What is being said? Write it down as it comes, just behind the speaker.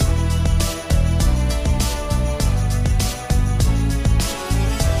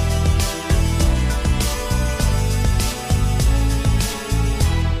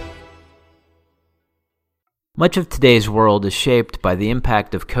Much of today's world is shaped by the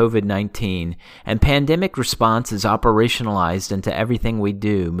impact of COVID-19, and pandemic response is operationalized into everything we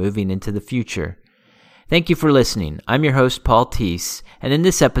do moving into the future. Thank you for listening. I'm your host, Paul Teese, and in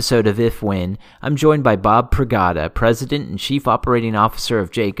this episode of If When, I'm joined by Bob Pragada, President and Chief Operating Officer of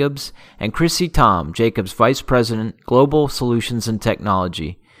Jacobs, and Chrissy Thom, Jacobs Vice President, Global Solutions and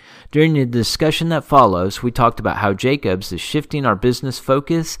Technology. During the discussion that follows, we talked about how Jacobs is shifting our business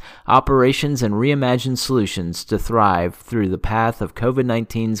focus, operations, and reimagined solutions to thrive through the path of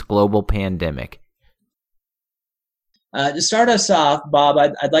COVID-19's global pandemic. To start us off, Bob,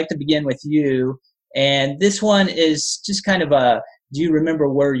 I'd like to begin with you. And this one is just kind of a, do you remember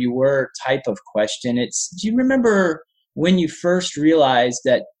where you were type of question. It's, do you remember when you first realized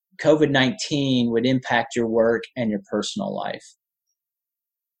that COVID-19 would impact your work and your personal life?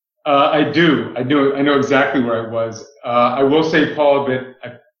 I do. I know exactly where I was. I will say, Paul, that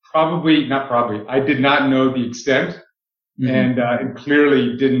I did not know the extent, and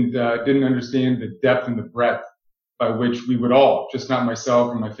clearly didn't understand the depth and the breadth by which we would all, just not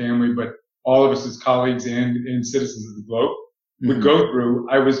myself and my family, but all of us as colleagues and citizens of the globe would go through.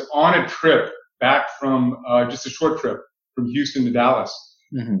 I was on a trip back from just a short trip from Houston to Dallas,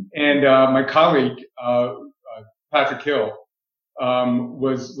 and my colleague Patrick Hill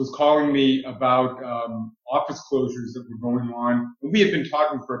was calling me about office closures that were going on. And we had been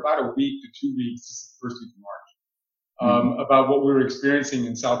talking for about a week to 2 weeks, this is the first week of March, about what we were experiencing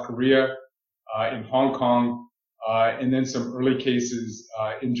in South Korea, in Hong Kong, and then some early cases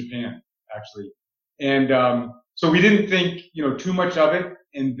in Japan, actually. And so we didn't think too much of it.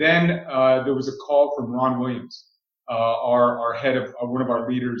 And then there was a call from Ron Williams, our head of one of our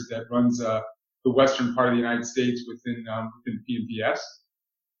leaders that runs the western part of the United States within PNPS,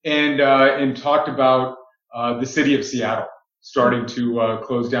 and talked about the city of Seattle starting to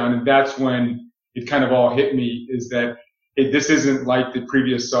close down. And that's when it kind of all hit me, is that this isn't like the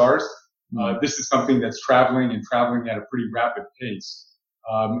previous SARS. This is something that's traveling at a pretty rapid pace.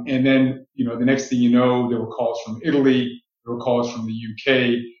 And then, the next thing you know, there were calls from Italy, there were calls from the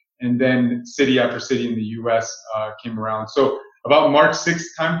UK, and then city after city in the US came around. So about March 6th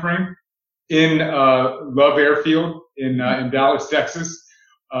timeframe, in Love Airfield in Dallas, Texas,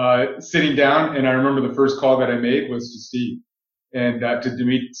 sitting down, and I remember the first call that I made was to Steve and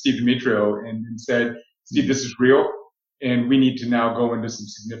to Steve Demetrio, and said, "Steve, this is real, and we need to now go into some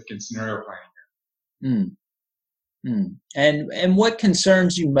significant scenario planning here." And what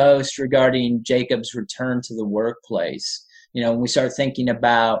concerns you most regarding Jacob's return to the workplace? When we start thinking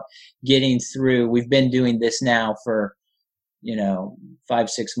about getting through, we've been doing this now for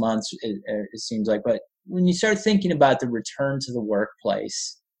 5-6 months, it seems like. But when you start thinking about the return to the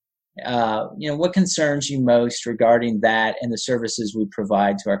workplace, what concerns you most regarding that and the services we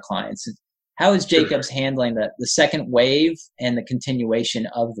provide to our clients? How is Jacobs handling the second wave and the continuation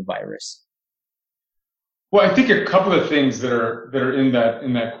of the virus? Well, I think a couple of things that are in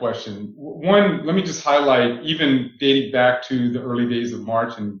that question. One, let me just highlight, even dating back to the early days of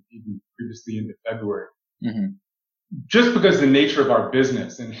March and even previously into February. Just because the nature of our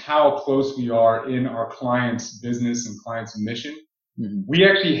business and how close we are in our clients' business and clients' mission, we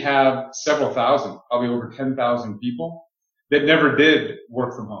actually have several thousand, probably over 10,000 people that never did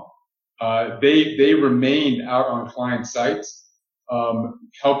work from home. They remained out on client sites,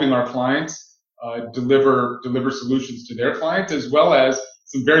 helping our clients deliver solutions to their clients, as well as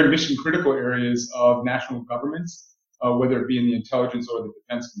some very mission critical areas of national governments, whether it be in the intelligence or the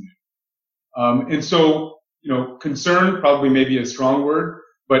defense community. And so, concern probably maybe a strong word,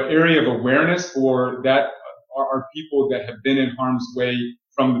 but area of awareness for that are people that have been in harm's way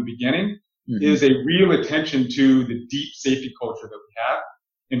from the beginning is a real attention to the deep safety culture that we have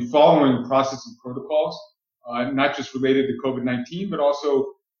in following process and protocols, not just related to COVID-19, but also,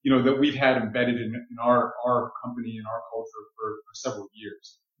 that we've had embedded in our company and our culture for several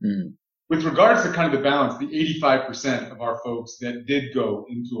years. With regards to kind of the balance, the 85% of our folks that did go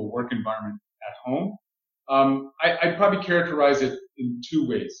into a work environment at home, I'd probably characterize it in two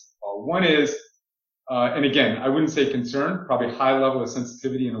ways. One is, and again, I wouldn't say concern, probably high level of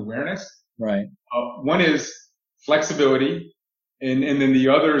sensitivity and awareness. Right. One is flexibility, and then the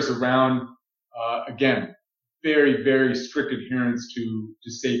other is around, again, very, very strict adherence to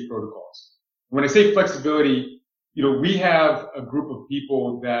safe protocols. When I say flexibility, we have a group of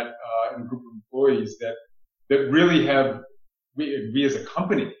people and a group of employees that really have, we as a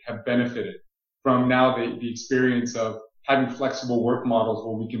company have benefited from now the experience of having flexible work models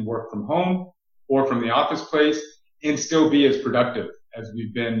where we can work from home or from the office place and still be as productive as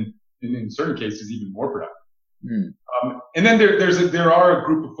we've been, in certain cases, even more productive. And then there are a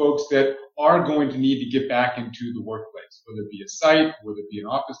group of folks that are going to need to get back into the workplace, whether it be a site, whether it be an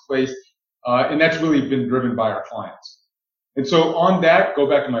office place. And that's really been driven by our clients. And so on that, go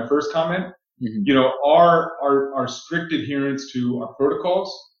back to my first comment, our strict adherence to our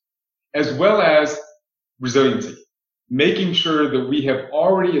protocols, as well as resiliency, making sure that we have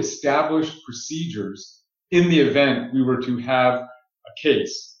already established procedures in the event we were to have a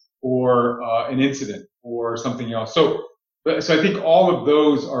case or an incident or something else. So I think all of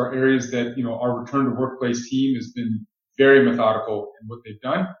those are areas that, our return to workplace team has been very methodical in what they've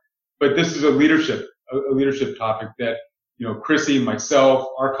done. But this is a leadership topic that, Chrissy, myself,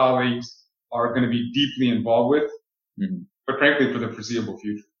 our colleagues are going to be deeply involved with, but frankly, for the foreseeable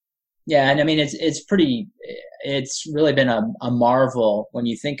future. Yeah. And I mean, it's really been a marvel when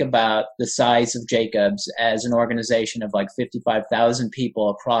you think about the size of Jacobs as an organization of like 55,000 people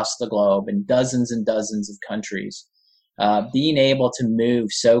across the globe in dozens and dozens of countries, being able to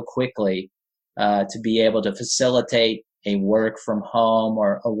move so quickly, to be able to facilitate a work from home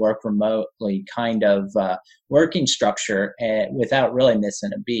or a work remotely kind of working structure without really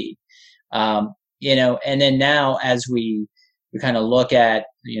missing a beat. And then now as we kind of look at,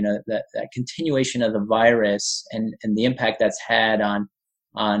 that continuation of the virus and the impact that's had on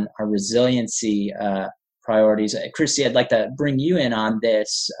our resiliency priorities. Chrissy, I'd like to bring you in on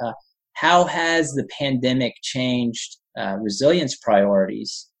this. How has the pandemic changed resilience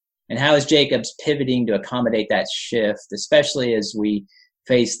priorities? And how is Jacobs pivoting to accommodate that shift, especially as we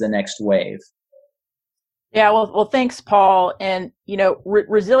face the next wave? Yeah, well, thanks, Paul. And,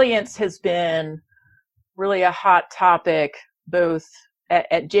 resilience has been really a hot topic, both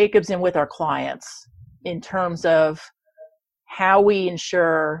at Jacobs and with our clients, in terms of how we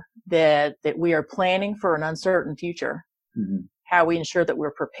ensure that we are planning for an uncertain future, how we ensure that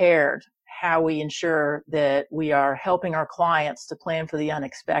we're prepared, how we ensure that we are helping our clients to plan for the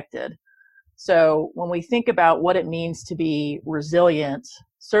unexpected. So when we think about what it means to be resilient,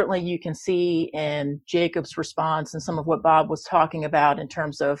 certainly you can see in Jacob's response and some of what Bob was talking about in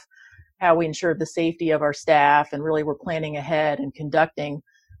terms of how we ensure the safety of our staff, and really we're planning ahead and conducting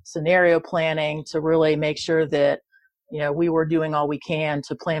scenario planning to really make sure that, we were doing all we can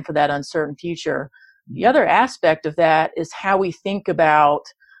to plan for that uncertain future. The other aspect of that is how we think about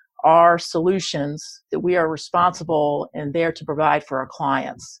our solutions that we are responsible and there to provide for our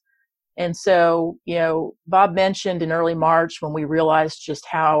clients. And so, Bob mentioned in early March when we realized just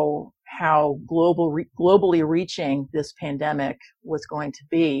how globally reaching this pandemic was going to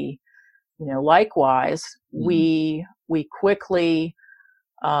be, likewise, we quickly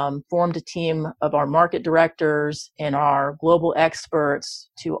formed a team of our market directors and our global experts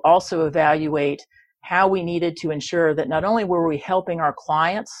to also evaluate how we needed to ensure that not only were we helping our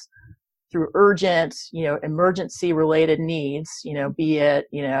clients through urgent, emergency related needs, be it,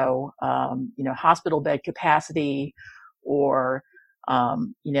 hospital bed capacity or,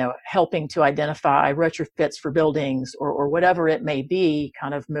 helping to identify retrofits for buildings or whatever it may be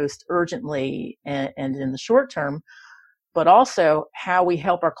kind of most urgently and in the short term, but also how we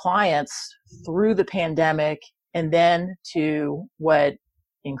help our clients through the pandemic and then to what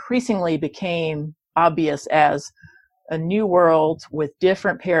increasingly became obvious as a new world with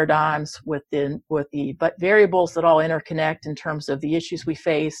different paradigms, with the variables that all interconnect in terms of the issues we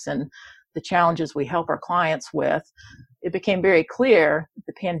face and the challenges we help our clients with. It became very clear that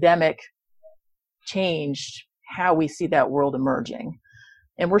the pandemic changed how we see that world emerging.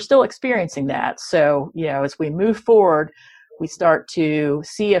 And we're still experiencing that. So, as we move forward, we start to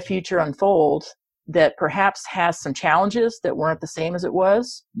see a future unfold that perhaps has some challenges that weren't the same as it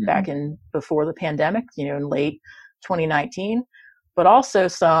was back before the pandemic, in late 2019, but also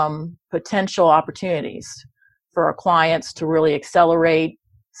some potential opportunities for our clients to really accelerate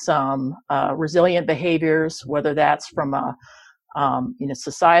some resilient behaviors, whether that's from a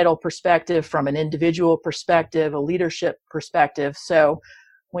societal perspective, from an individual perspective, a leadership perspective. So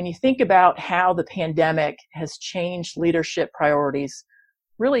when you think about how the pandemic has changed leadership priorities,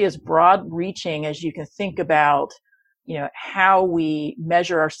 really as broad reaching as you can think about, how we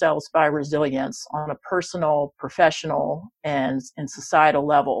measure ourselves by resilience on a personal, professional, and societal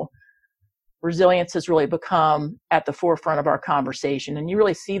level. Resilience has really become at the forefront of our conversation. And you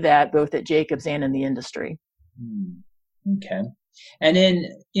really see that both at Jacobs and in the industry. Okay. And then,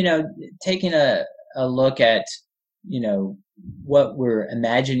 taking a look at, what we're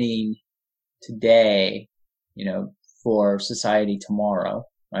imagining today, for society tomorrow,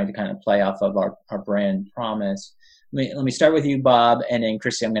 right? To kind of play off of our brand promise. Let me start with you, Bob, and then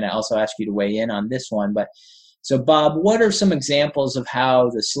Chrissy, I'm going to also ask you to weigh in on this one. But so, Bob, what are some examples of how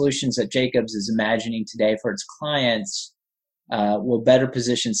the solutions that Jacobs is imagining today for its clients will better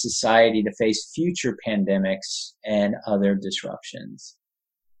position society to face future pandemics and other disruptions?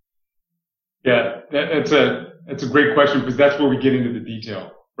 Yeah, that's a great question, because that's where we get into the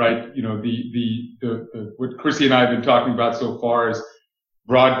detail, right? You know, the what Chrissy and I have been talking about so far is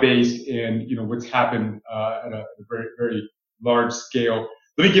broad-based, and you know what's happened at a very, very large scale.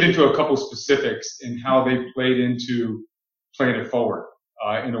 Let me get into a couple specifics and how they played into playing it forward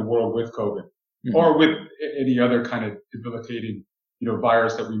in a world with COVID, or with any other kind of debilitating,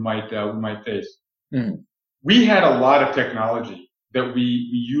 virus that we might face. We had a lot of technology that we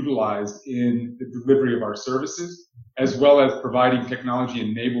utilized in the delivery of our services, as well as providing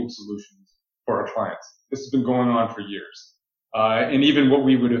technology-enabled solutions for our clients. This has been going on for years. And even what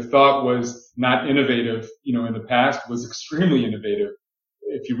we would have thought was not innovative, in the past, was extremely innovative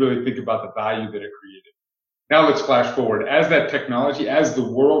if you really think about the value that it created. Now let's flash forward. As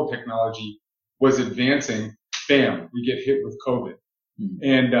the world technology was advancing, bam, we get hit with COVID.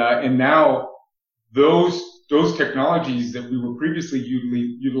 And now those technologies that we were previously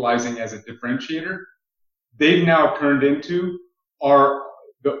utilizing as a differentiator, they've now turned into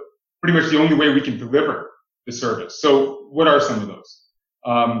pretty much the only way we can deliver the service. So what are some of those?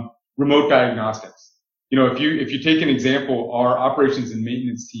 Remote diagnostics. If you take an example, our operations and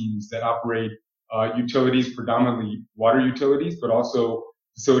maintenance teams that operate utilities, predominantly water utilities, but also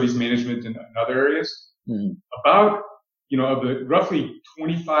facilities management in other areas, about of the roughly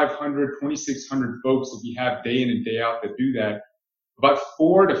 2,500, 2,600 folks that we have day in and day out that do that, about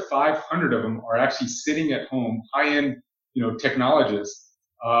 400 to 500 of them are actually sitting at home, high-end, technologists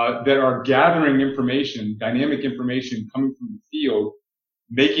that are gathering information, dynamic information coming from the field,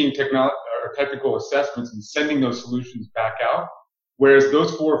 making technical assessments and sending those solutions back out. Whereas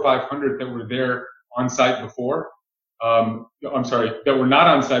those 400 or 500 that were there on site before, that were not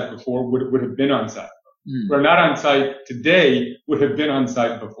on site before would have been on site. Who are not on site today would have been on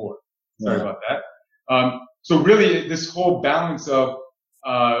site before. Sorry about that. So really, this whole balance of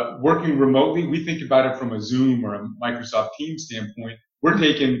working remotely, we think about it from a Zoom or a Microsoft Teams standpoint. We're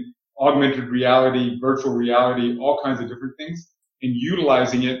taking augmented reality, virtual reality, all kinds of different things, and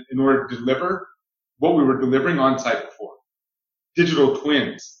utilizing it in order to deliver what we were delivering on site before. Digital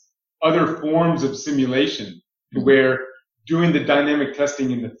twins, other forms of simulation, to where doing the dynamic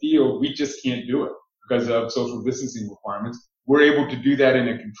testing in the field, we just can't do it because of social distancing requirements. We're able to do that in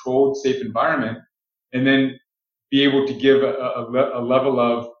a controlled, safe environment, and then be able to give a level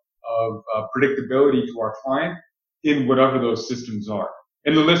of predictability to our client in whatever those systems are.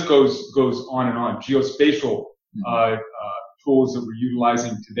 And the list goes on and on. Geospatial tools that we're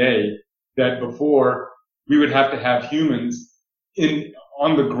utilizing today that before we would have to have humans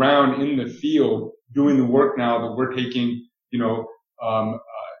on the ground in the field doing the work now that we're taking,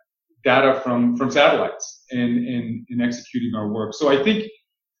 data from satellites and executing our work. So I think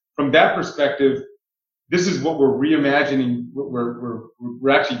from that perspective, this is what we're reimagining. We're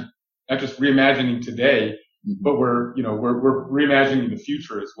actually not just reimagining today, but we're reimagining the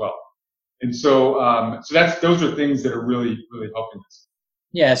future as well. And so those are things that are really, really helping us.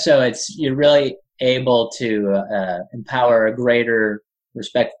 Yeah. So you're really able to empower a greater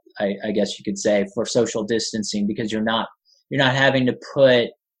respect, I guess you could say, for social distancing, because you're not having to put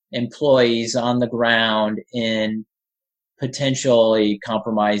employees on the ground in potentially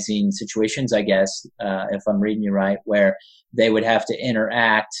compromising situations, I guess, if I'm reading you right, where they would have to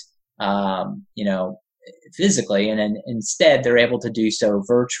interact, physically, and instead they're able to do so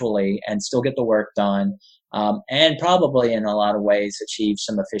virtually and still get the work done, and probably in a lot of ways achieve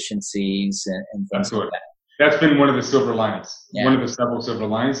some efficiencies and things like that. That's been one of the silver linings. Yeah. One of the several silver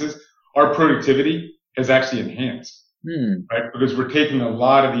linings is our productivity has actually enhanced. Right? Because we're taking a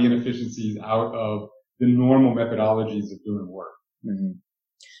lot of the inefficiencies out of the normal methodologies of doing work.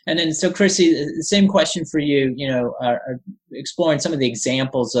 And then, so Chrissy, the same question for you, exploring some of the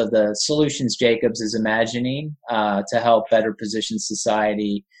examples of the solutions Jacobs is imagining to help better position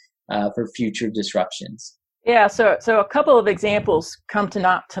society for future disruptions. Yeah, so a couple of examples come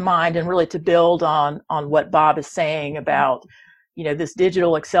to mind, and really to build on what Bob is saying about, this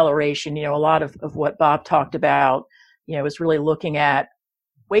digital acceleration. A lot of what Bob talked about, is really looking at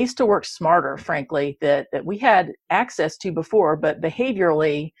ways to work smarter, frankly, that we had access to before, but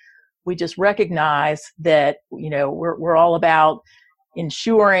behaviorally, we just recognize that, we're all about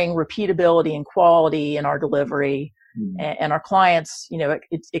ensuring repeatability and quality in our delivery, and our clients,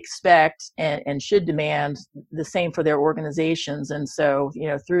 expect and should demand the same for their organizations. And so,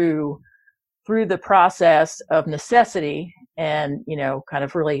 through the process of necessity and, kind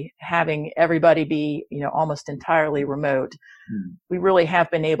of really having everybody be, almost entirely remote, we really have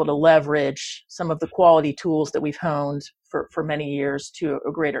been able to leverage some of the quality tools that we've honed for many years to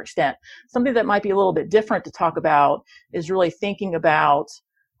a greater extent. Something that might be a little bit different to talk about is really thinking about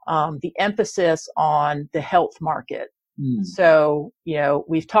the emphasis on the health market. So,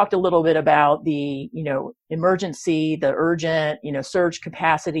 we've talked a little bit about the, emergency, the urgent, surge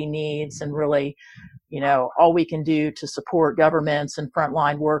capacity needs, and really, all we can do to support governments and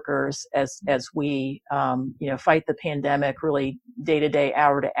frontline workers as we, fight the pandemic really day to day,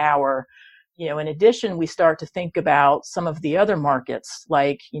 hour to hour. In addition, we start to think about some of the other markets,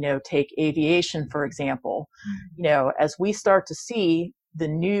 like, take aviation, for example. As we start to see the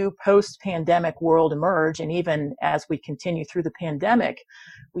new post-pandemic world emerge, and even as we continue through the pandemic,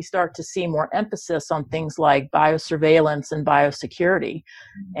 we start to see more emphasis on things like biosurveillance and biosecurity.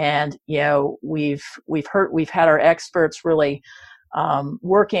 And we've had our experts really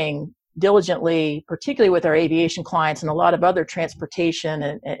working diligently, particularly with our aviation clients and a lot of other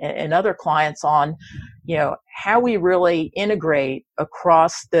transportation and other clients, on how we really integrate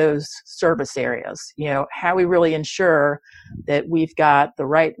across those service areas, how we really ensure that we've got the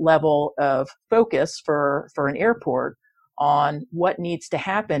right level of focus for an airport on what needs to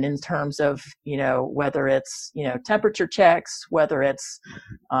happen in terms of, whether it's, temperature checks, whether it's,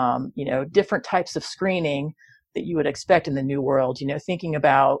 different types of screening that you would expect in the new world, thinking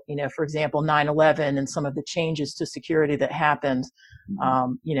about, for example, 9/11 and some of the changes to security that happened,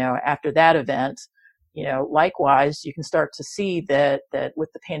 after that event. Likewise, you can start to see that with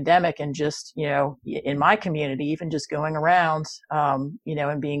the pandemic and just, in my community, even just going around,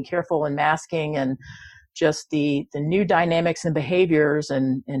 and being careful and masking, and just the new dynamics and behaviors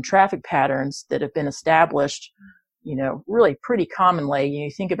and traffic patterns that have been established, really pretty commonly.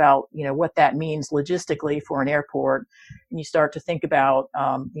 You think about, what that means logistically for an airport, and you start to think about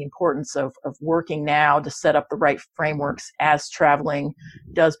the importance of working now to set up the right frameworks as traveling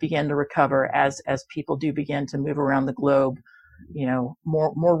does begin to recover, as people do begin to move around the globe,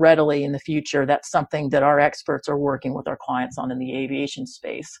 more readily in the future. That's something that our experts are working with our clients on in the aviation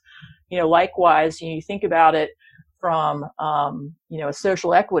space. Likewise, you think about it from, a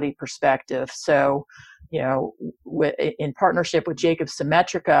social equity perspective. So, in partnership with Jacobs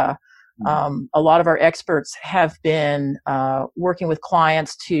Symmetrica, a lot of our experts have been working with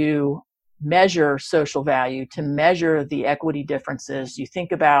clients to measure social value, to measure the equity differences. You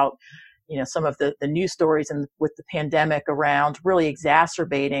think about, some of the news stories with the pandemic around really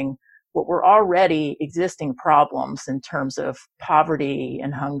exacerbating what were already existing problems in terms of poverty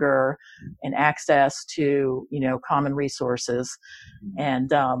and hunger and access to, common resources.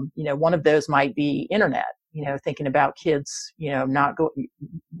 And, one of those might be internet, thinking about kids, not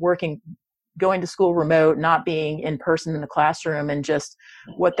going to school remote, not being in person in the classroom, and just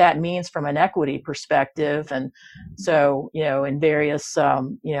what that means from an equity perspective. And so, in various,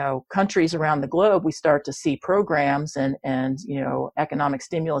 countries around the globe, we start to see programs and economic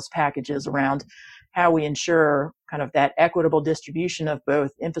stimulus packages around how we ensure kind of that equitable distribution of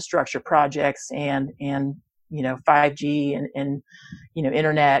both infrastructure projects and 5G and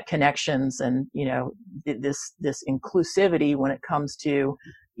internet connections, and, this inclusivity when it comes to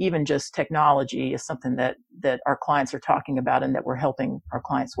even just technology is something that our clients are talking about and that we're helping our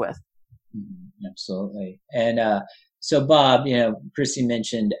clients with. Absolutely. And so, Bob, Chrissy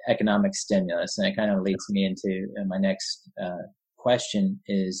mentioned economic stimulus, and it kind of leads me into my next question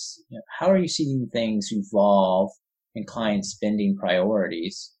is, how are you seeing things evolve in client spending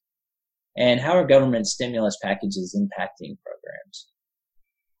priorities, and how are government stimulus packages impacting programs?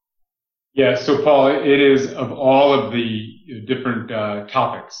 Yeah, so Paul, it is of all of the different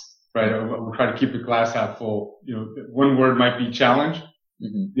topics, right? We'll try to keep the glass half full. One word might be challenge,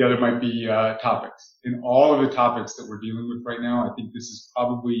 the other might be topics. In all of the topics that we're dealing with right now, I think this is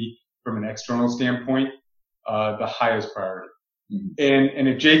probably, from an external standpoint, the highest priority. And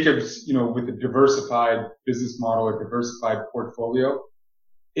at Jacobs, with a diversified business model, a diversified portfolio,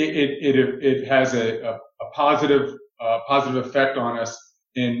 it has a positive effect on us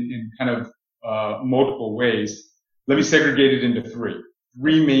in kind of multiple ways. Let me segregate it into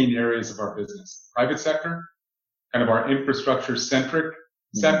three main areas of our business: private sector, kind of our infrastructure centric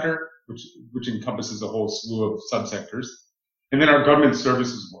sector, which encompasses a whole slew of subsectors, and then our government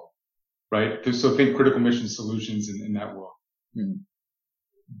services world, right? So think critical mission solutions in that world.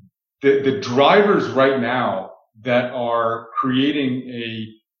 The drivers right now that are creating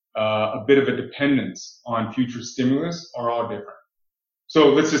a bit of a dependence on future stimulus are all different. So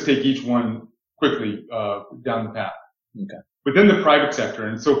let's just take each one quickly down the path. Okay. within the private sector.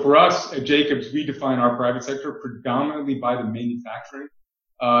 And so for us at Jacobs, we define our private sector predominantly by the manufacturing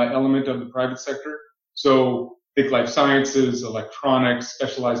element of the private sector. So think life sciences, electronics,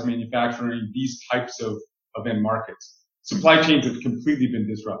 specialized manufacturing, these types of end markets. Supply chains have completely been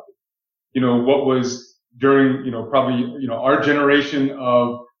disrupted. What was during, probably, our generation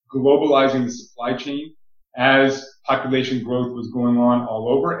of globalizing the supply chain as population growth was going on all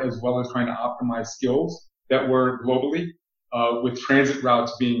over, as well as trying to optimize skills that were globally, with transit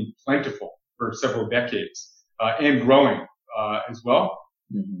routes being plentiful for several decades, and growing, as well.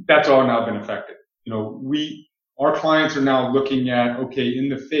 Mm-hmm. That's all now been affected. Our clients are now looking at, okay, in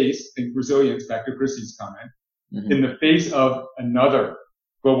the face, think resilience, back to Chrissy's comment, mm-hmm. in the face of another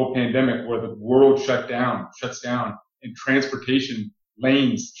global pandemic where the world shuts down, and transportation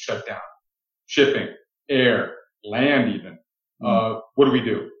lanes shut down, shipping, air, land even. Mm-hmm. What do we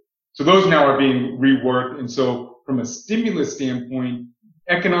do? So those now are being reworked. And so from a stimulus standpoint,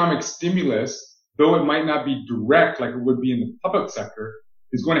 economic stimulus, though it might not be direct like it would be in the public sector,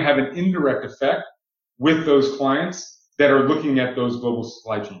 is going to have an indirect effect with those clients that are looking at those global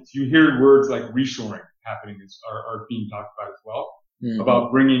supply chains. You hear words like reshoring happening are being talked about as well, mm-hmm.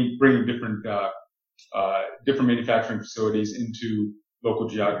 about bringing different manufacturing facilities into local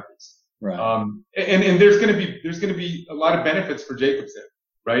geographies. Right. And there's going to be a lot of benefits for Jacobs there,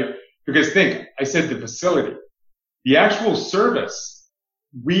 right? Because I said the facility, the actual service,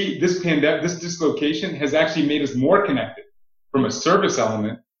 this dislocation has actually made us more connected from a service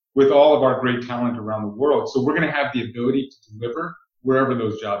element with all of our great talent around the world. So we're going to have the ability to deliver wherever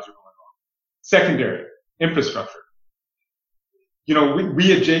those jobs are going on. Secondary, infrastructure.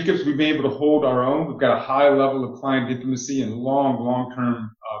 We at Jacobs, we've been able to hold our own. We've got a high level of client intimacy and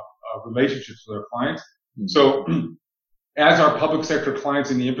long-term relationships with our clients. Mm-hmm. So as our public sector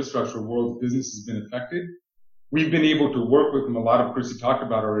clients in the infrastructure world, business has been affected. We've been able to work with them. A lot of Chrissy talked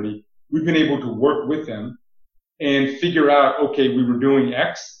about already. We've been able to work with them and figure out, okay, we were doing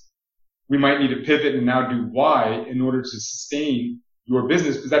X. We might need to pivot and now do Y in order to sustain your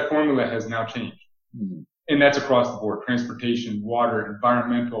business, because that formula has now changed. Mm-hmm. And that's across the board: transportation, water,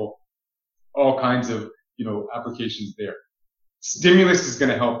 environmental, all kinds of, applications there. Stimulus is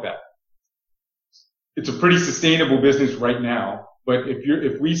going to help that. It's a pretty sustainable business right now, but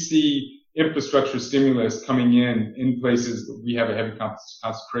if we see infrastructure stimulus coming in places that we have a heavy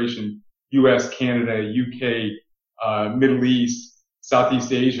concentration, US, Canada, UK, Middle East,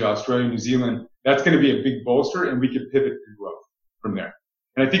 Southeast Asia, Australia, New Zealand, that's going to be a big bolster, and we could pivot to growth from there.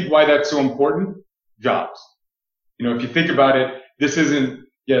 And I think why that's so important: jobs. If you think about it, this isn't,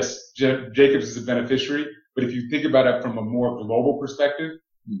 yes, Jacobs is a beneficiary, but if you think about it from a more global perspective,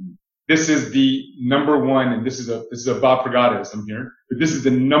 mm-hmm. this is the number one, and this is a Bob Pragada here, but this is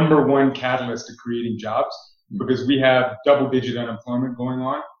the number one catalyst to creating jobs, mm-hmm. because we have double-digit unemployment going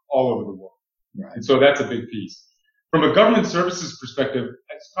on all over the world. Right. And so that's a big piece. From a government services perspective,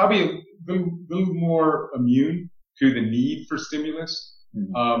 it's probably a little more immune to the need for stimulus.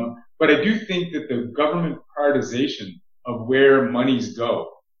 Mm-hmm. But I do think that the government prioritization of where monies go,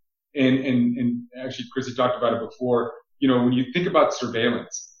 and actually Chrissy talked about it before, when you think about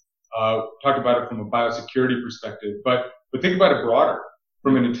surveillance, talked about it from a biosecurity perspective, but think about it broader,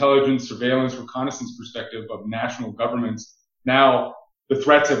 from an intelligence, surveillance, reconnaissance perspective of national governments. Now, the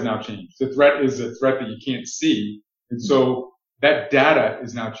threats have now changed. The threat is a threat that you can't see. And so that data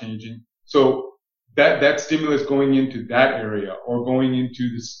is now changing. So that stimulus going into that area, or going into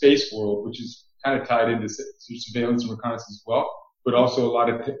the space world, which is kind of tied into surveillance and reconnaissance as well, but also a lot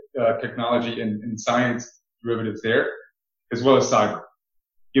of technology and science derivatives there, as well as cyber.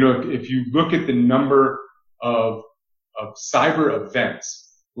 If you look at the number of cyber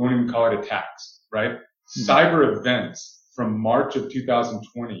events, we won't even call it attacks, right? Mm-hmm. Cyber events from March of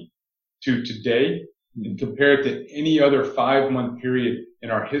 2020 to today, and compare it to any other 5-month period in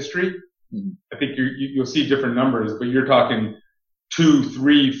our history, mm-hmm. I think you'll see different numbers, but you're talking 2,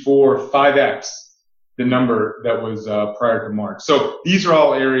 3, 4, 5x the number that was prior to March. So these are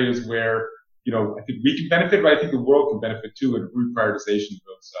all areas where I think we can benefit, but I think the world can benefit too in reprioritization of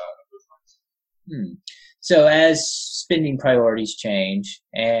those funds. So as spending priorities change,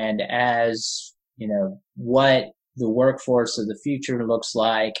 and as what the workforce of the future looks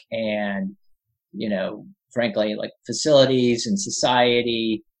like, and frankly, like facilities and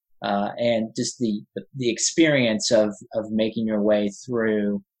society, and just the experience of making your way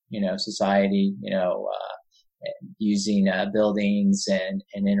through, society, using buildings and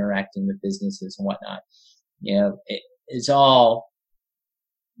interacting with businesses and whatnot. It's all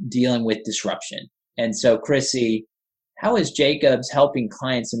dealing with disruption. And so, Chrissy, how is Jacobs helping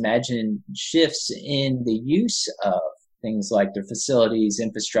clients imagine shifts in the use of things like their facilities,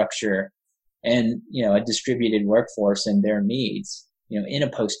 infrastructure, and, a distributed workforce and their needs, in a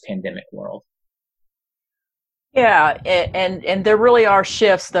post-pandemic world. Yeah, and there really are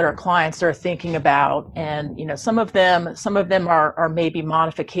shifts that our clients are thinking about, and some of them are maybe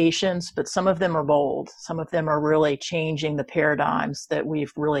modifications, but some of them are bold. Some of them are really changing the paradigms that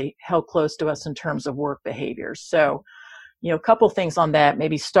we've really held close to us in terms of work behaviors. So, a couple things on that.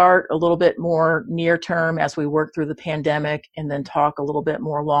 Maybe start a little bit more near term as we work through the pandemic, and then talk a little bit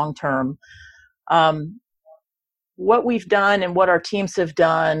more long term. What we've done and what our teams have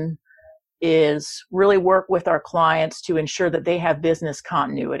done is really work with our clients to ensure that they have business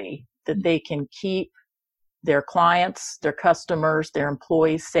continuity, that they can keep their clients, their customers, their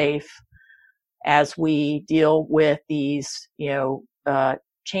employees safe as we deal with these,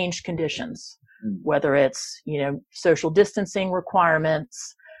 changed conditions, whether it's, social distancing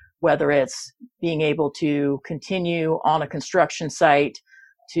requirements, whether it's being able to continue on a construction site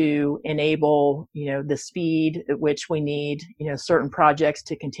to enable, the speed at which we need, certain projects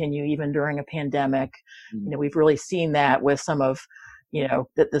to continue even during a pandemic. We've really seen that with some of,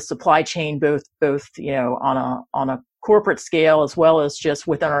 the supply chain, both, on a corporate scale as well as just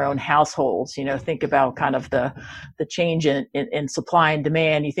within our own households. Think about kind of the change in supply and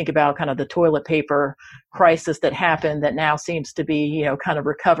demand. You think about kind of the toilet paper crisis that happened that now seems to be, kind of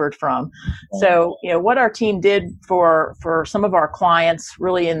recovered from. So, what our team did for some of our clients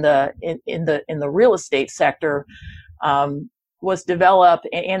really in the real estate sector, was develop,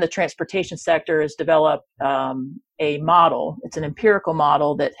 and the transportation sector is develop, a model. It's an empirical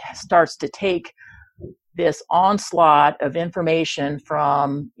model that starts to take this onslaught of information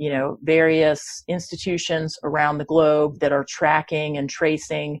from, various institutions around the globe that are tracking and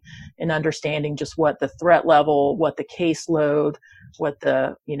tracing and understanding just what the threat level, what the caseload, what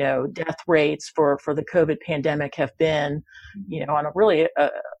the, death rates for the COVID pandemic have been, on a really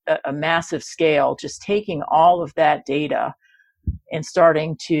a massive scale, just taking all of that data and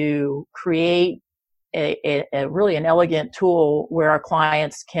starting to create a really an elegant tool where our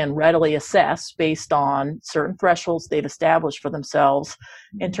clients can readily assess based on certain thresholds they've established for themselves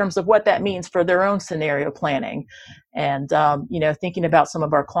in terms of what that means for their own scenario planning. And, thinking about some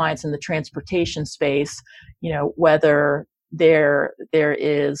of our clients in the transportation space, whether there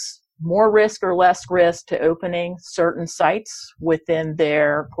is more risk or less risk to opening certain sites within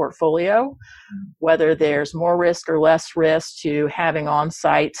their portfolio, whether there's more risk or less risk to having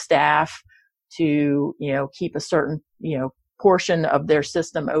on-site staff to, keep a certain, portion of their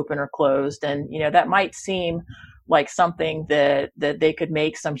system open or closed. And, that might seem like something that they could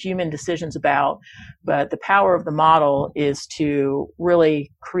make some human decisions about, but the power of the model is to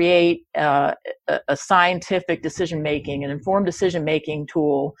really create a scientific decision-making, an informed decision-making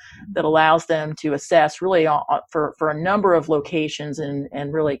tool that allows them to assess really for a number of locations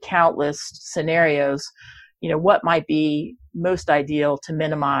and really countless scenarios, what might be most ideal to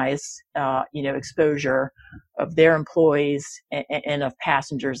minimize, exposure of their employees and of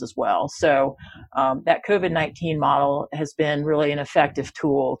passengers as well. So that COVID-19 model has been really an effective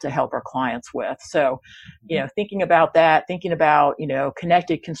tool to help our clients with. So, thinking about that, thinking about,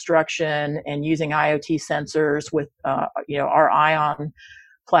 connected construction and using IoT sensors with, our ION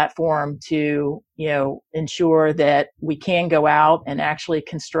platform to, ensure that we can go out and actually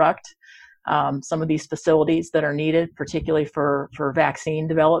construct some of these facilities that are needed, particularly for vaccine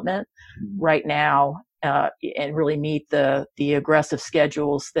development right now, and really meet the aggressive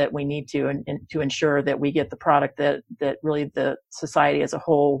schedules that we need to, and to ensure that we get the product that really the society as a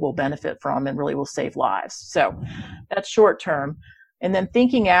whole will benefit from and really will save lives. So that's short term. And then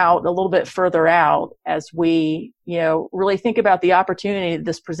thinking out a little bit further out as we, really think about the opportunity that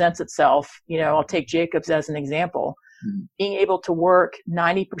this presents itself. I'll take Jacobs as an example. Being able to work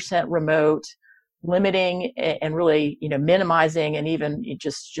 90% remote, limiting and really, minimizing and even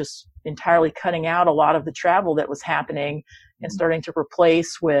just entirely cutting out a lot of the travel that was happening and starting to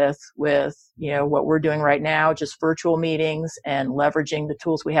replace with, what we're doing right now, just virtual meetings and leveraging the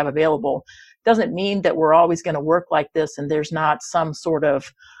tools we have available. Doesn't mean that we're always going to work like this and there's not some sort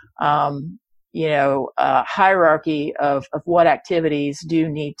of, hierarchy of what activities do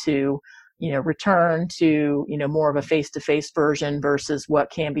need to, return to, more of a face-to-face version versus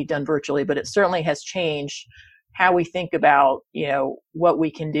what can be done virtually. But it certainly has changed how we think about, what we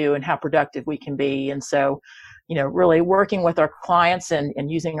can do and how productive we can be. And so, really working with our clients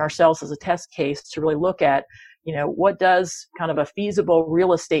and using ourselves as a test case to really look at, what does kind of a feasible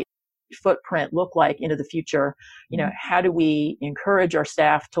real estate footprint look like into the future? How do we encourage our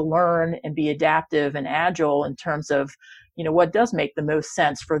staff to learn and be adaptive and agile in terms of, what does make the most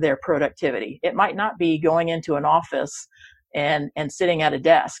sense for their productivity. It might not be going into an office and sitting at a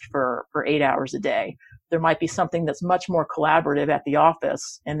desk for 8 hours a day. There might be something that's much more collaborative at the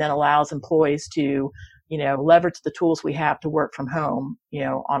office and then allows employees to, leverage the tools we have to work from home,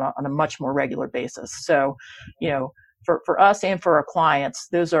 on a much more regular basis. So, for us and for our clients,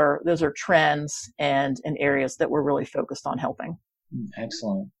 those are trends and areas that we're really focused on helping.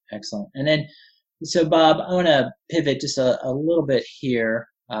 Excellent. And then, so Bob, I want to pivot just a little bit here.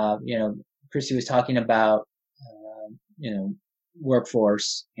 Chrissy was talking about,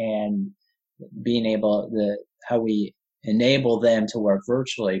 workforce and being able how we enable them to work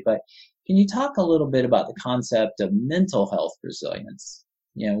virtually. But can you talk a little bit about the concept of mental health resilience?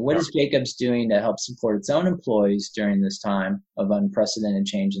 What is Jacobs doing to help support its own employees during this time of unprecedented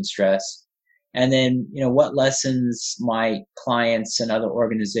change and stress? And then, what lessons might clients and other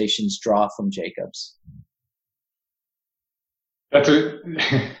organizations draw from Jacobs?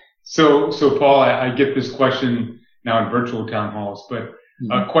 So Paul, I get this question now in virtual town halls, but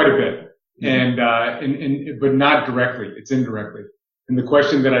quite a bit, but not directly. It's indirectly. And the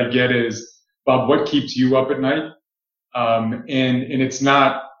question that I get is, Bob, what keeps you up at night? And it's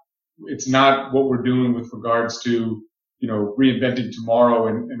not what we're doing with regards to, reinventing tomorrow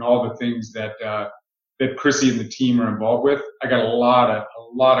and all the things that Chrissy and the team are involved with. I got a lot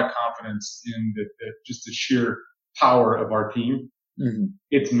of confidence in just the sheer power of our team. Mm-hmm.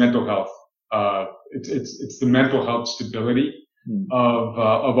 It's mental health. It's the mental health stability of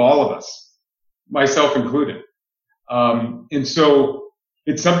all of us, myself included. And so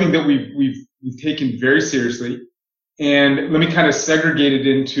it's something that we've taken very seriously. And let me kind of segregate it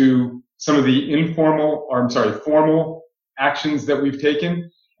into some of the formal actions that we've taken,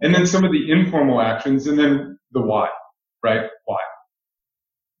 and then some of the informal actions, and then the why, right? Why?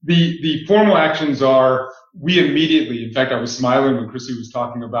 The formal actions are, we immediately, in fact, I was smiling when Chrissy was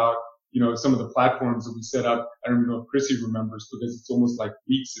talking about, some of the platforms that we set up. I don't know if Chrissy remembers, because it's almost like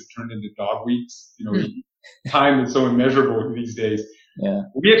weeks have turned into dog weeks. Time is so immeasurable these days. Yeah.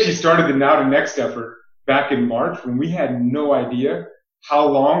 We actually started the Now to Next effort back in March when we had no idea how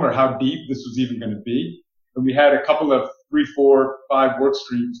long or how deep this was even going to be. And we had a couple of 3, 4, 5 work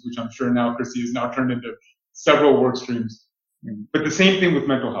streams, which I'm sure now Chrissy has now turned into several work streams. But the same thing with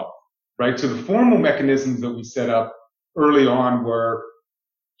mental health, right? So the formal mechanisms that we set up early on were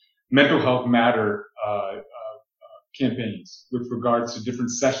mental health matter campaigns with regards to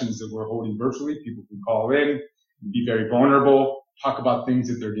different sessions that we're holding virtually. People can call in, be very vulnerable, talk about things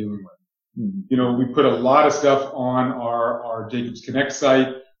that they're dealing with. We put a lot of stuff on our Jacobs Connect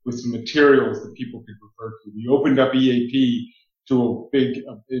site with some materials that people could refer to. We opened up EAP to a big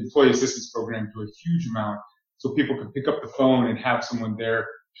employee assistance program to a huge amount, so people could pick up the phone and have someone there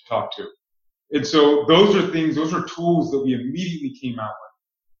to talk to. And so those are tools that we immediately came out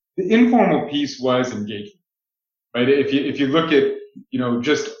with. The informal piece was engagement, right? If you look at,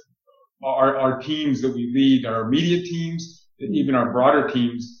 just our teams that we lead, our immediate teams, and even our broader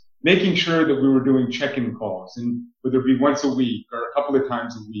teams, making sure that we were doing check-in calls, and whether it be once a week or a couple of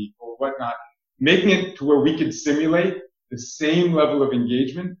times a week or whatnot, making it to where we could simulate the same level of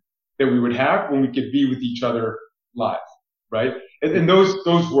engagement that we would have when we could be with each other live, right? And those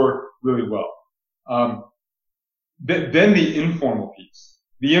work really well. Then the informal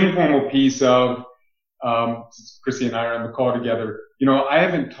piece of, since Chrissy and I are on the call together, I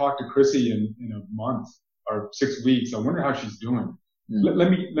haven't talked to Chrissy in a month or 6 weeks. I wonder how she's doing.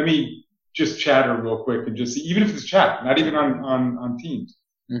 Let me just chat her real quick and just see, even if it's chat, not even on Teams.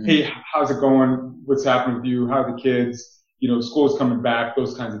 Mm-hmm. Hey, how's it going? What's happening with you? How are the kids? School's coming back,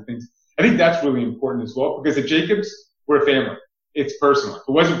 those kinds of things. I think that's really important as well, because at Jacobs, we're a family. It's personal. If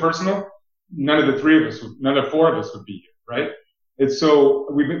it wasn't personal, none of the 4 of us would be here, right? And so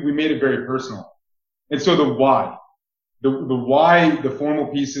we made it very personal. And so the why, the formal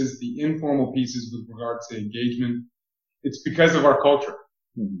pieces, the informal pieces with regards to engagement, it's because of our culture.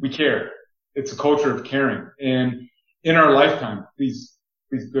 We care. It's a culture of caring. And in our lifetime, please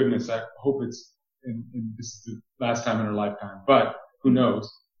goodness, I hope it's, and this is the last time in our lifetime, but who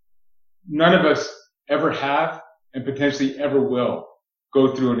knows? None of us ever have and potentially ever will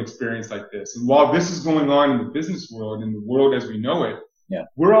go through an experience like this. And while this is going on in the business world, in the world as we know it,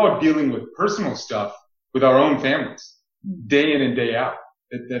 we're all dealing with personal stuff with our own families, day in and day out,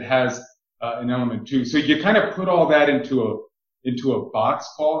 that has an element too. So you kind of put all that into a box,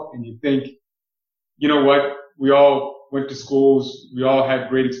 Paul, and you think, you know what? We all went to schools. We all had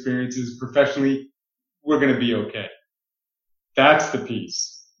great experiences professionally. We're going to be okay. That's the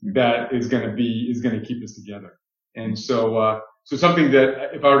piece that is going to keep us together. And so something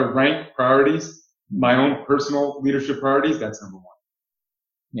that if I were to rank priorities, my own personal leadership priorities, that's number one.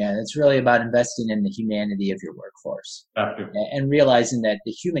 Yeah, it's really about investing in the humanity of your workforce. Absolutely. And realizing that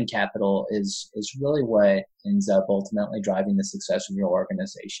the human capital is really what ends up ultimately driving the success of your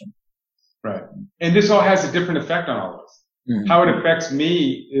organization. Right. And this all has a different effect on all of us. Mm-hmm. How it affects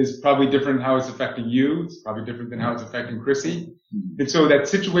me is probably different than how it's affecting you. It's probably different than how it's affecting Chrissy. Mm-hmm. And so that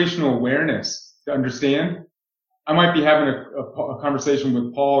situational awareness to understand, I might be having a conversation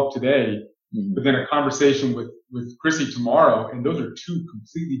with Paul today, mm-hmm. but then a conversation with Chrissy tomorrow, and those are two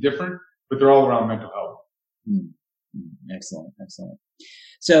completely different, but they're all around mental health. Mm-hmm. Excellent.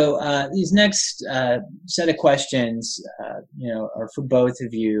 So these next set of questions, are for both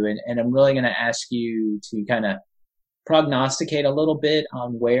of you, and I'm really going to ask you to kind of prognosticate a little bit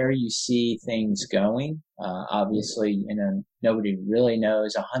on where you see things going. Obviously, nobody really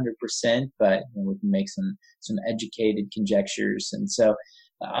knows 100%, but we can make some educated conjectures. And so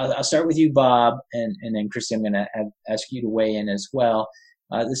I'll start with you, Bob, and then Chrissy, I'm going to ask you to weigh in as well.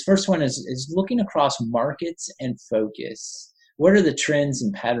 This first one is looking across markets and focus. What are the trends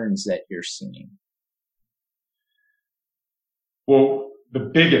and patterns that you're seeing? Well, the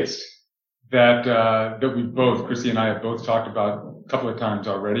biggest that we both, Chrissy and I, have both talked about a couple of times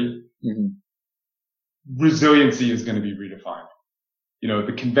already, mm-hmm. resiliency is going to be redefined.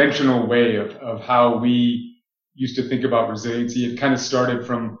 The conventional way of how we used to think about resiliency, it kind of started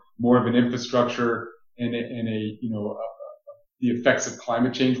from more of an infrastructure and the effects of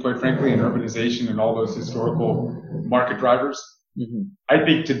climate change, quite frankly, and urbanization and all those historical market drivers. Mm-hmm. I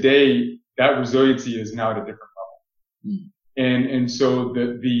think today that resiliency is now at a different level. Mm-hmm. And so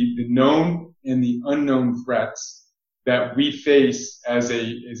the known and the unknown threats that we face as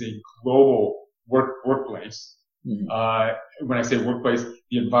a global workplace, mm-hmm. When I say workplace,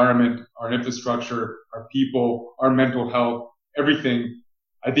 the environment, our infrastructure, our people, our mental health, everything,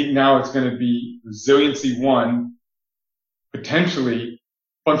 I think now it's going to be resiliency 1, potentially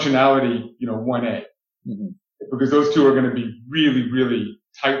functionality, 1A, mm-hmm. because those two are going to be really, really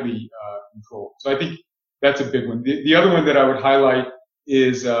tightly controlled. So I think that's a big one. The other one that I would highlight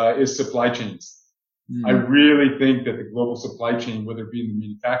is supply chains. Mm. I really think that the global supply chain, whether it be in the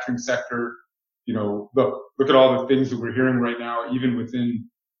manufacturing sector, look at all the things that we're hearing right now, even within,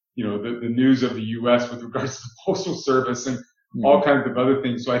 the news of the U.S. with regards to the Postal Service and all kinds of other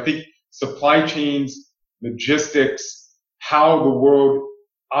things. So I think supply chains, logistics, how the world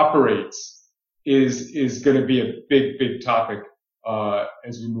operates is going to be a big, big topic,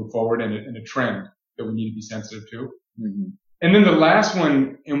 as we move forward and a trend that we need to be sensitive to. Mm-hmm. And then the last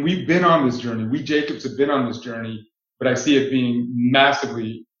one, and we've been on this journey, we Jacobs have been on this journey, but I see it being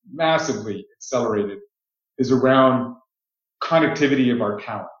massively, massively accelerated, is around connectivity of our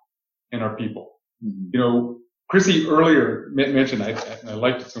talent and our people. Mm-hmm. Chrissy earlier mentioned, I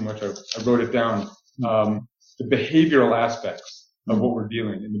liked it so much, I wrote it down, the behavioral aspects of what we're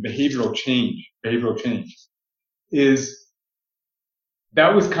dealing and the behavioral change is,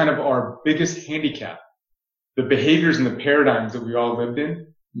 that was kind of our biggest handicap, the behaviors and the paradigms that we all lived in.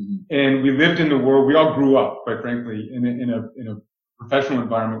 Mm-hmm. And we lived in the world, we all grew up, quite frankly, in a professional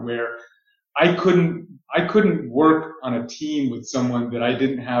environment where I couldn't work on a team with someone that I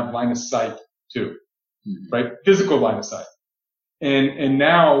didn't have line of sight to, mm-hmm. right? Physical line of sight. And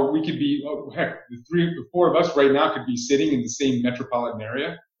now we could be, the 4 of us right now could be sitting in the same metropolitan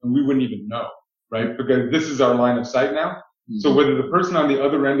area and we wouldn't even know, right? Because this is our line of sight now. Mm-hmm. So whether the person on the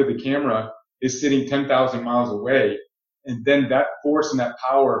other end of the camera is sitting 10,000 miles away, and then that force and that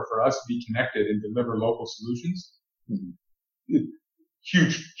power for us to be connected and deliver local solutions, mm-hmm.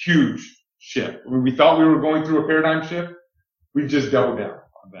 huge, huge shift. When we thought we were going through a paradigm shift, we've just doubled down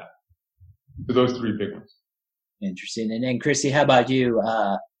on that. So those 3 big ones. Interesting. And then Chrissy, how about you?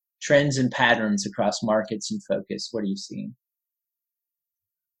 Trends and patterns across markets and focus. What are you seeing?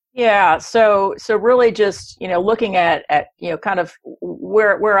 Yeah. So really just, looking at, kind of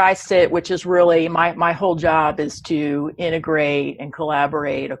where I sit, which is really my whole job is to integrate and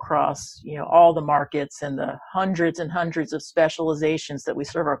collaborate across, all the markets and the hundreds and hundreds of specializations that we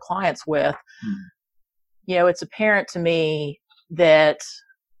serve our clients with. Mm-hmm. It's apparent to me that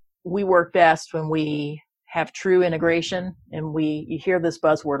we work best when we have true integration, and you hear this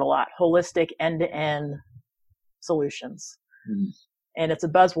buzzword a lot, holistic end-to-end solutions. Mm-hmm. And it's a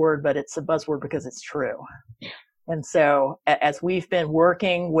buzzword, but it's a buzzword because it's true. And so as we've been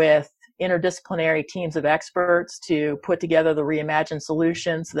working with interdisciplinary teams of experts to put together the reimagined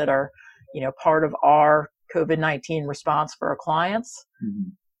solutions that are, part of our COVID-19 response for our clients,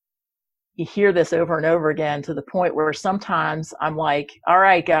 mm-hmm. you hear this over and over again to the point where sometimes I'm like, all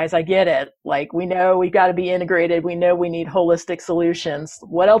right, guys, I get it. Like, we know we've got to be integrated. We know we need holistic solutions.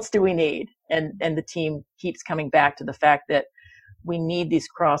 What else do we need? And the team keeps coming back to the fact that we need these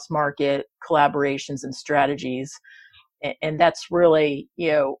cross-market collaborations and strategies. And that's really,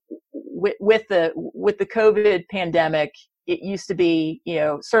 with the COVID pandemic, it used to be,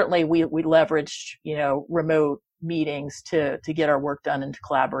 certainly we leveraged, remote meetings to get our work done and to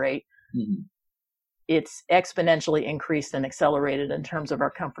collaborate. Mm-hmm. It's exponentially increased and accelerated in terms of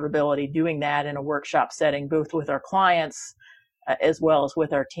our comfortability doing that in a workshop setting, both with our clients as well as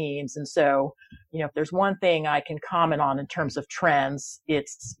with our teams. And so, if there's one thing I can comment on in terms of trends,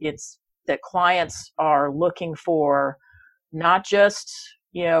 it's that clients are looking for not just,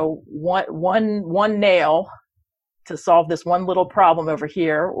 one nail to solve this one little problem over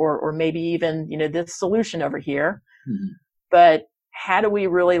here, or maybe even, this solution over here, mm-hmm. but how do we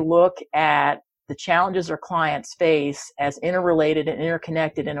really look at the challenges our clients face as interrelated and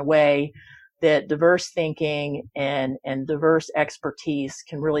interconnected in a way that diverse thinking and diverse expertise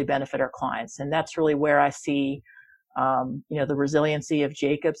can really benefit our clients? And that's really where I see, the resiliency of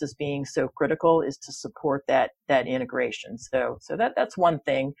Jacobs as being so critical, is to support that integration. So that's one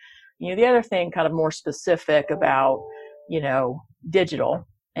thing. The other thing, kind of more specific about, digital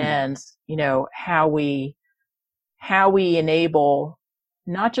and, how we enable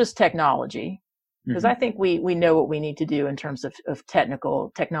not just technology, because I think we know what we need to do in terms of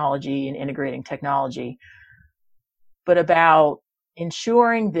technical technology and integrating technology, but about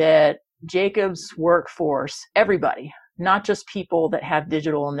ensuring that Jacobs workforce, everybody, not just people that have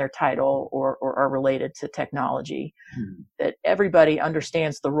digital in their title or are related to technology, that everybody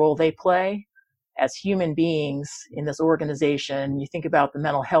understands the role they play as human beings in this organization. You think about the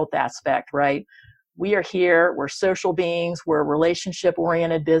mental health aspect, right? We are here, we're social beings, we're a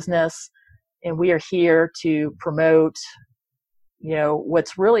relationship-oriented business, and we are here to promote,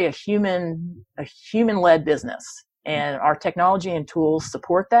 what's really a human-led business. And our technology and tools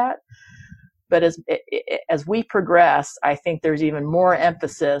support that. But as we progress, I think there's even more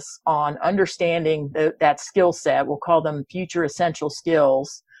emphasis on understanding that skill set. We'll call them future essential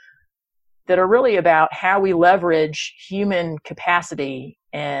skills, that are really about how we leverage human capacity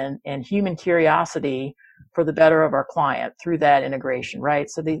and human curiosity for the better of our client through that integration, right?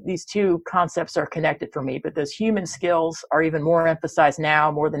 So these two concepts are connected for me, but those human skills are even more emphasized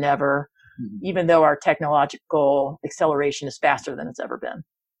now more than ever, even though our technological acceleration is faster than it's ever been.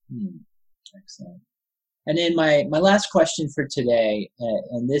 Excellent. And then my last question for today,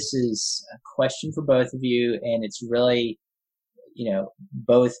 and this is a question for both of you, and it's really,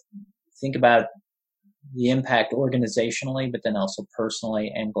 both think about the impact organizationally, but then also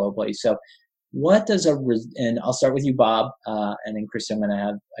personally and globally. So what does and I'll start with you, Bob, and then Chris, I'm going to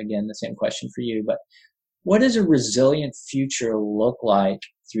have, again, the same question for you, but what does a resilient future look like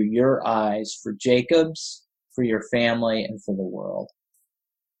through your eyes for Jacobs, for your family, and for the world?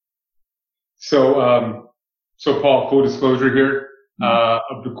 So Paul, full disclosure here,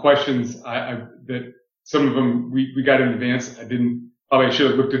 of the questions, that some of them we got in advance. I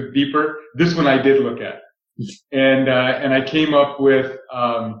should have looked at deeper. This one I did look at. And I came up with,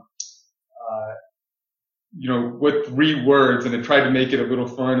 what 3 words, and I tried to make it a little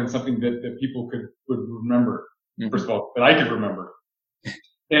fun and something that people would remember. First of all, that I could remember.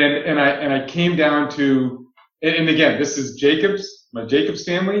 And I came down to, and again, this is Jacobs, my Jacobs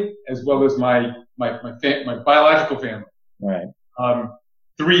family, as well as my biological family. Right.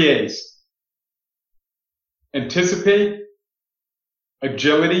 3 A's: anticipate,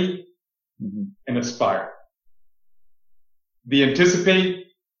 agility, and aspire. The anticipate,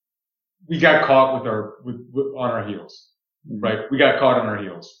 we got caught on our heels, right? We got caught on our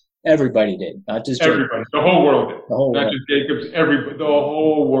heels. Everybody did, not just everybody. Jacobs. The whole world did. Not just Jacobs. The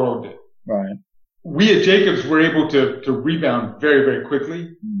whole world did. Right. We at Jacobs were able to rebound very, very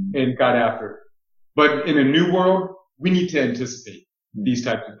quickly and got after it. But in a new world, we need to anticipate these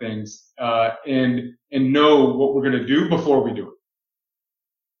types of things, and know what we're going to do before we do it.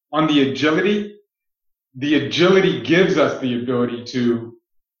 On the agility gives us the ability to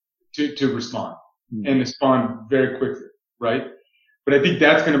respond and respond very quickly, right? But I think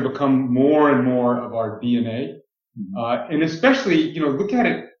that's going to become more and more of our DNA. And especially, look at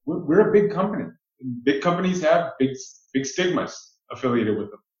it. We're a big company. Big companies have big stigmas affiliated with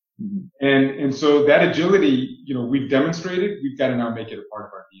them. And so that agility, we've demonstrated, we've got to now make it a part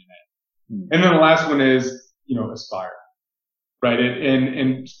of our DNA. And then the last one is, aspire, right?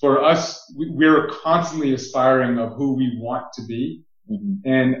 And for us, we're constantly aspiring of who we want to be.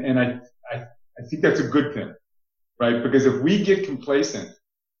 And I think that's a good thing, right? Because if we get complacent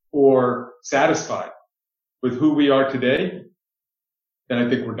or satisfied with who we are today, then I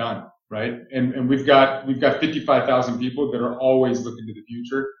think we're done, right? And we've got 55,000 people that are always looking to the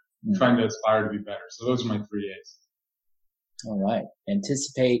future, trying to aspire to be better. So those are my 3 A's. All right.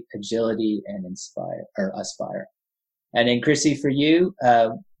 Anticipate, agility, and aspire. And then Chrissy, for you,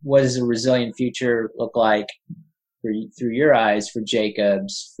 what does a resilient future look like through your eyes for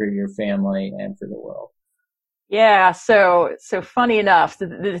Jacobs, for your family, and for the world? Yeah. So funny enough,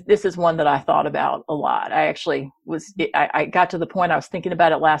 this is one that I thought about a lot. I actually I got to the point I was thinking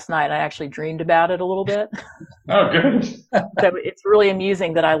about it last night. I actually dreamed about it a little bit. Oh, good. So it's really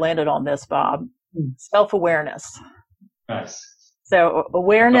amusing that I landed on this, Bob. Self-awareness. Nice. So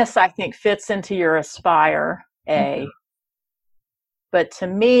awareness, I think, fits into your aspire, A. But to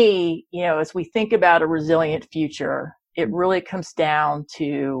me, as we think about a resilient future, it really comes down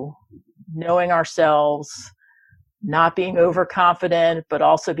to knowing ourselves, not being overconfident, but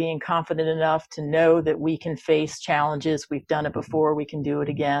also being confident enough to know that we can face challenges. We've done it before. We can do it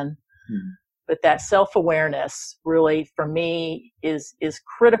again. But that self-awareness really, for me, is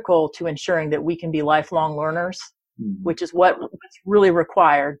critical to ensuring that we can be lifelong learners, which is what's really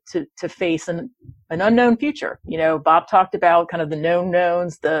required to face an unknown future. Bob talked about kind of the known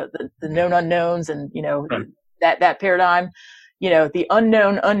knowns, the known unknowns, and, right. that paradigm, the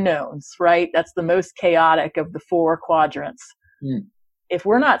unknown unknowns, right? That's the most chaotic of the 4 quadrants. If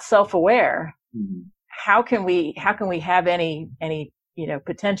we're not self-aware, how can we have any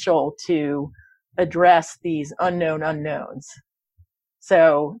potential to address these unknown unknowns?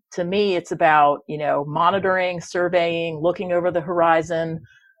 So to me, it's about, monitoring, surveying, looking over the horizon,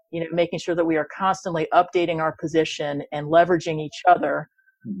 making sure that we are constantly updating our position and leveraging each other,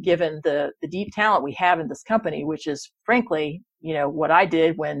 given the deep talent we have in this company, which is frankly, what I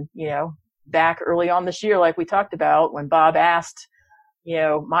did when, back early on this year, like we talked about, when Bob asked,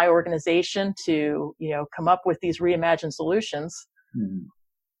 my organization to, come up with these reimagined solutions.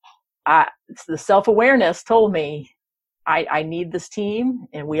 The self-awareness told me, I need this team,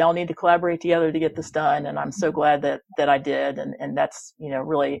 and we all need to collaborate together to get this done. And I'm so glad that I did. And that's,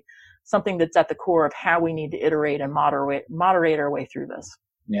 really something that's at the core of how we need to iterate and moderate our way through this.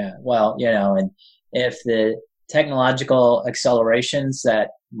 Yeah. Well, and if the technological accelerations that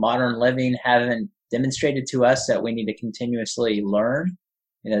modern living haven't demonstrated to us that we need to continuously learn,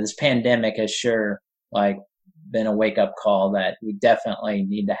 this pandemic has sure been a wake up call that we definitely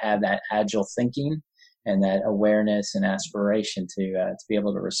need to have that agile thinking and that awareness and aspiration to be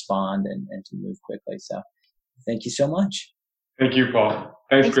able to respond and to move quickly. So thank you so much. Thank you, Paul.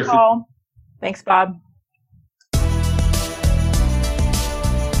 Thanks, Chrissy. Paul. Thanks, Bob.